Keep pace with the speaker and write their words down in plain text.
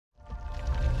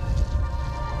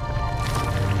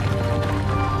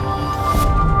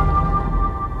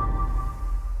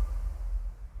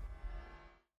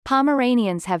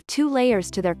Pomeranians have 2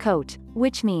 layers to their coat,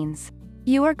 which means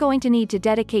you are going to need to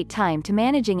dedicate time to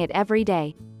managing it every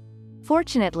day.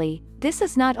 Fortunately, this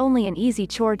is not only an easy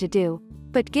chore to do,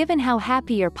 but given how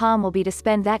happy your Pom will be to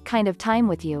spend that kind of time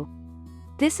with you,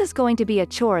 this is going to be a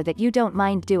chore that you don't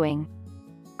mind doing.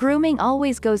 Grooming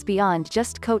always goes beyond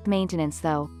just coat maintenance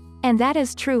though, and that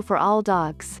is true for all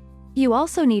dogs. You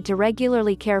also need to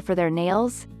regularly care for their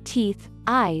nails, teeth,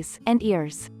 eyes, and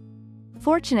ears.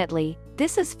 Fortunately,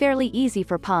 this is fairly easy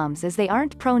for Poms as they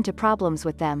aren't prone to problems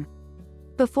with them.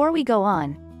 Before we go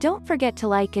on, don't forget to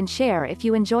like and share if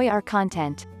you enjoy our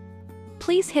content.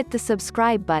 Please hit the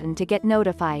subscribe button to get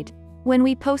notified when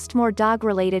we post more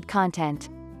dog-related content.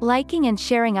 Liking and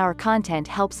sharing our content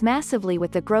helps massively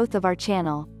with the growth of our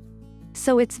channel,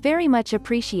 so it's very much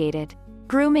appreciated.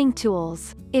 Grooming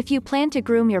tools. If you plan to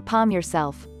groom your Pom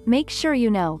yourself, make sure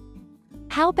you know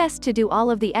how best to do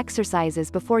all of the exercises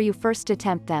before you first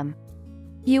attempt them.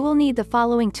 You will need the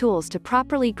following tools to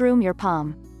properly groom your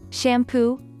Pom: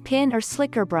 shampoo, pin or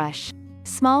slicker brush,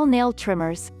 small nail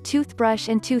trimmers, toothbrush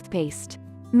and toothpaste.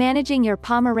 Managing your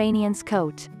Pomeranian's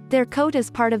coat. Their coat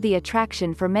is part of the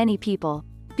attraction for many people,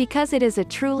 because it is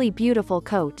a truly beautiful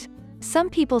coat. Some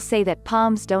people say that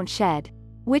Poms don't shed,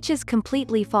 which is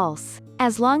completely false.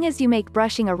 As long as you make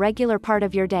brushing a regular part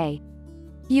of your day,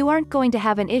 you aren't going to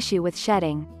have an issue with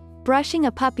shedding. Brushing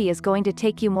a puppy is going to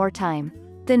take you more time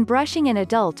than brushing an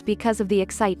adult because of the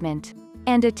excitement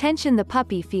and attention the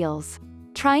puppy feels.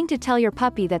 Trying to tell your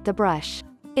puppy that the brush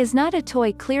is not a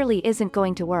toy clearly isn't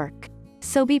going to work,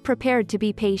 so be prepared to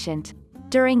be patient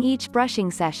during each brushing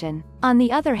session. On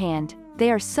the other hand,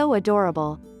 they are so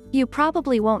adorable, you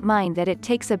probably won't mind that it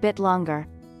takes a bit longer.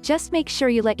 Just make sure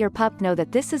you let your pup know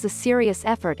that this is a serious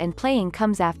effort and playing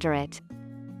comes after it.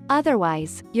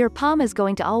 Otherwise, your Pom is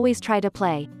going to always try to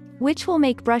play, which will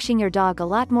make brushing your dog a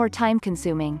lot more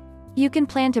time-consuming. You can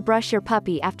plan to brush your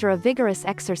puppy after a vigorous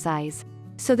exercise,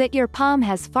 so that your Pom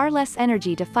has far less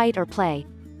energy to fight or play.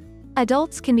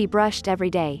 Adults can be brushed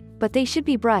every day, but they should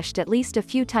be brushed at least a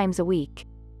few times a week.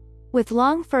 With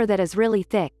long fur that is really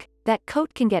thick, that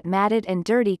coat can get matted and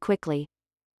dirty quickly.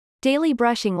 Daily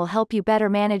brushing will help you better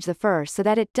manage the fur so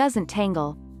that it doesn't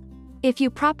tangle. If you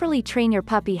properly train your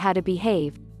puppy how to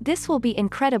behave, this will be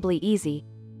incredibly easy.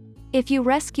 If you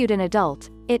rescued an adult,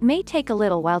 it may take a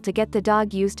little while to get the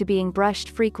dog used to being brushed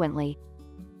frequently.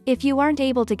 If you aren't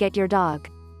able to get your dog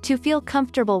to feel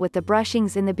comfortable with the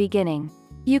brushings in the beginning,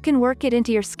 you can work it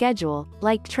into your schedule,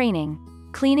 like training,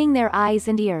 cleaning their eyes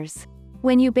and ears.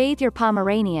 When you bathe your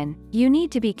Pomeranian, you need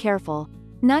to be careful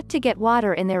not to get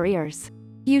water in their ears.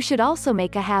 You should also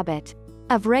make a habit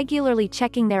of regularly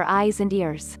checking their eyes and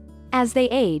ears. As they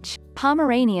age,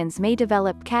 Pomeranians may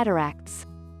develop cataracts,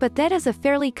 but that is a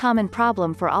fairly common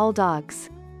problem for all dogs.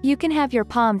 You can have your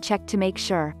Pom checked to make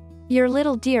sure your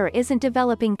little dear isn't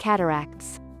developing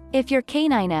cataracts. If your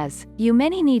canine is, you may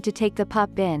need to take the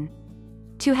pup in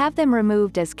to have them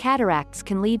removed, as cataracts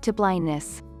can lead to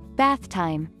blindness. Bath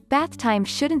time. Bath time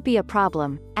shouldn't be a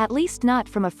problem, at least not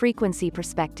from a frequency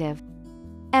perspective.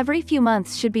 Every few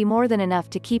months should be more than enough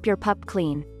to keep your pup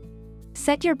clean.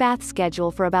 Set your bath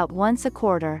schedule for about once a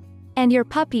quarter, and your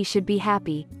puppy should be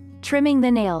happy. Trimming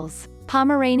the nails.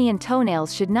 Pomeranian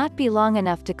toenails should not be long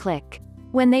enough to click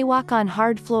when they walk on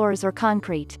hard floors or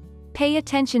concrete. Pay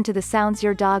attention to the sounds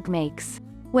your dog makes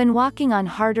when walking on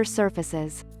harder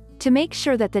surfaces, to make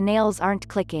sure that the nails aren't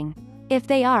clicking. If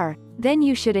they are, then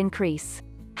you should increase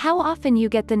how often you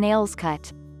get the nails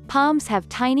cut. Poms have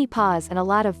tiny paws and a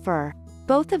lot of fur.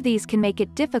 Both of these can make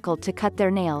it difficult to cut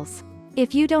their nails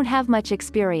if you don't have much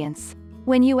experience.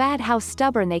 When you add how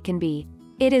stubborn they can be,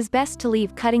 it is best to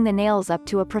leave cutting the nails up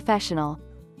to a professional.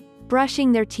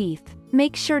 Brushing their teeth.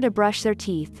 Make sure to brush their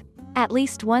teeth at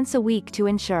least once a week to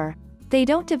ensure they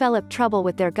don't develop trouble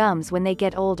with their gums when they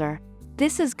get older.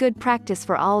 This is good practice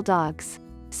for all dogs,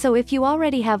 so if you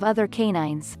already have other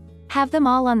canines, have them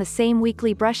all on the same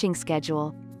weekly brushing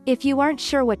schedule. If you aren't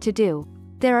sure what to do,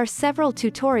 there are several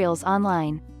tutorials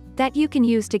online that you can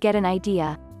use to get an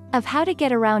idea of how to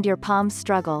get around your Pom's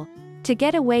struggle to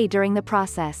get away during the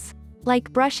process.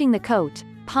 Like brushing the coat,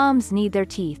 Poms need their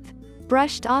teeth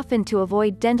brushed often to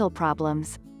avoid dental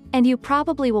problems, and you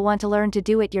probably will want to learn to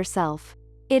do it yourself.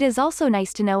 It is also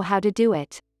nice to know how to do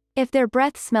it if their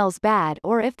breath smells bad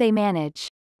or if they manage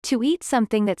to eat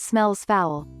something that smells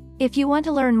foul. If you want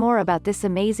to learn more about this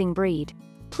amazing breed,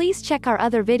 please check our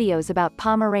other videos about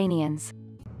Pomeranians.